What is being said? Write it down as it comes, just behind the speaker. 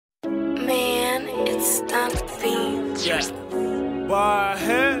It's not the beat. Yeah. Bar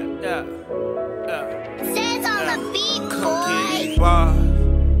head, yeah. Says on the beat, boy. Bar.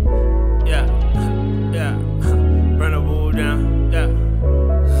 Yeah. Yeah. Burn the wool down. Yeah.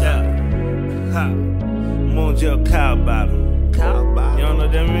 Yeah. Ha. Moon Gel cow bottom. Cow bottom. You don't know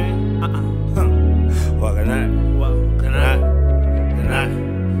what that mean? Walking out. Walking out.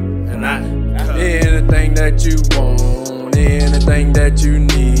 Good night. Anything that you want, anything that you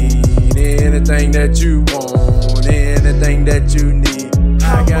need, anything that you want, anything that you need. I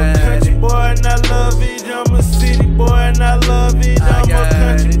I'm a got country it. boy and I love it. I'm a city boy and I love it. I'm a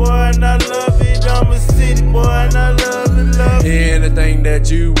country boy and I love it. I'm a city boy and I love it, love it. Anything that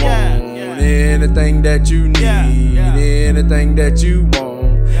you want, anything that you need, anything that you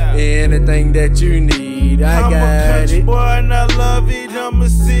want, anything that you need. I I'm a got country it. boy and I love it. I'm a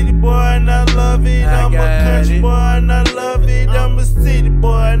city boy and I love it. I'm a country boy and I love it. I'm a city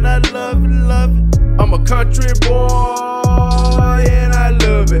boy and I love it, love it. I'm a country boy and I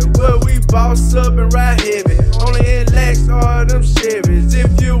love it. Well, we boss up and ride heavy. Only in Lex or them Chevys.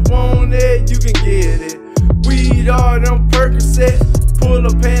 If you want it, you can get it. Weed or them Percocets. Pull a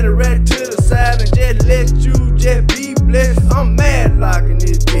panty rack to the side and just let you just be blessed. I'm mad locking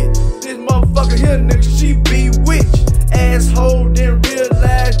this bitch. This motherfucker here, nigga, she bewitched. Asshole didn't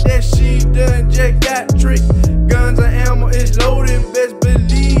realize that she done just got tricked. Guns and ammo is loaded, best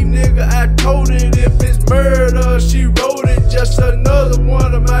believe, nigga, I told it. If it's murder, she wrote it. Just another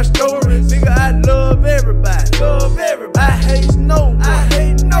one of my stories. Nigga, I love everybody, love everybody. I hate no one, I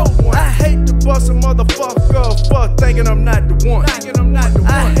hate no one. I hate to bust a motherfucker for thinking I'm not the one.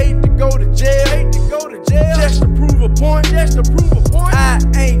 I hate to go to jail, just to prove a point, I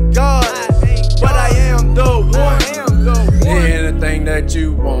ain't God, but I am the one. Anything that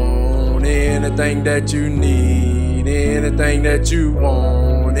you want, anything that you need, anything that you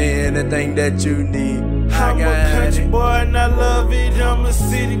want, anything that you need. I'm a country boy and I love it. I'm a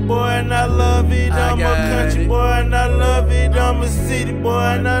city boy and I love it. I'm a country boy and I love it. I'm a city boy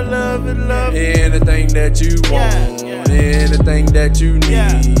and I love it, love it. Anything that you want, anything that you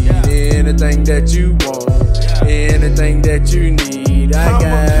need, anything that you want, anything that you need. I I'm a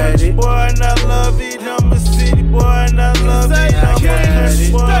got country it. boy and I love it. I'm a city boy and I love it. I'm a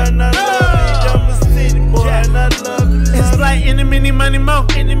country boy and I love it. I'm a city boy and I love it. It's like any, many, money, more.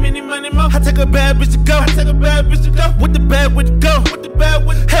 Any, many, money, more. I take a bad bitch to go. I take a bad bitch to go. With the bad, with the go. With the bad,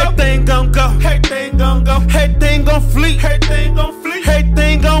 with the go. Everything gon' go. Everything gon' go. Everything gon' fleet. Everything gon' fleet.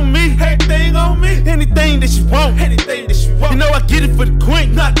 Everything on me. Everything on me. Anything that you want. Anything that you want. You know I get it for the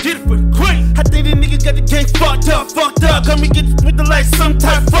queen. Not get it for the queen. I think these niggas got the gang fucked up. Come and get this with the like some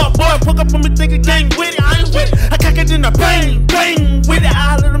type fuck boy. Fuck up on me thinking gang with it. I ain't with it. I cock it in a bang, bang with it.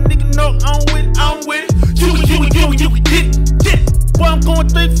 I let them niggas know I'm with it. I'm with it. You can get it. Boy, I'm going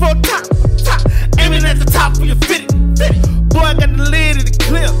 3 for top. Aiming at the top for your fitty. Boy, I got the lid in the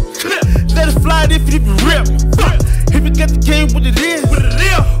clip. Let it fly if it rip. If you got the game, what it is.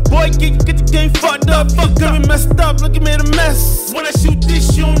 Boy, get the game fucked up. Fuck me messed up, look at me a mess. When I shoot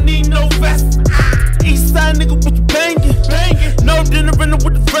this, you don't need no vest. Eastside nigga, what you bangin'? No dinner running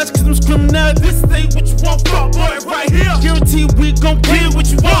with the rest, cause I'm screaming out. This ain't what you want, fuck boy, right here. Guarantee we gon' get what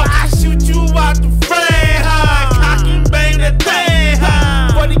you want. I shoot you out the frame, cock and bang that thing,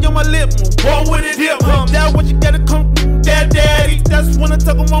 Buddy on my lip, walk with it, that what you gotta come from, daddy. That's when I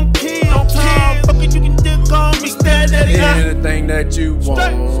talk about kids. Fucking you can dick on me, daddy. Anything that you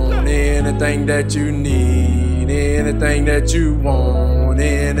want, anything that you need, anything that you want,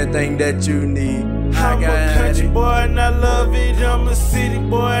 anything that you need. I'm a country boy and I love it. I'm a city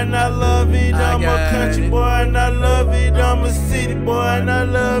boy and I love it. I'm a country boy and I love it. I'm a city boy and I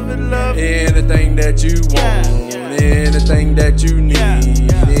love it, love it. Anything that you want, anything that you need,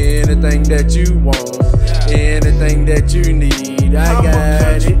 anything that you want, anything that you need. I I'm a got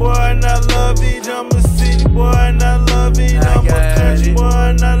country it. boy and I love it. I'm a city boy and I love it. I'm a country boy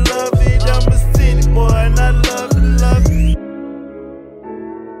and I love it. I'm a city boy and I love it, love it.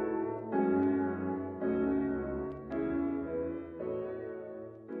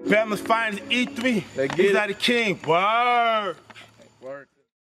 Bama's finest E3. Let's get He's it. out the king. Word.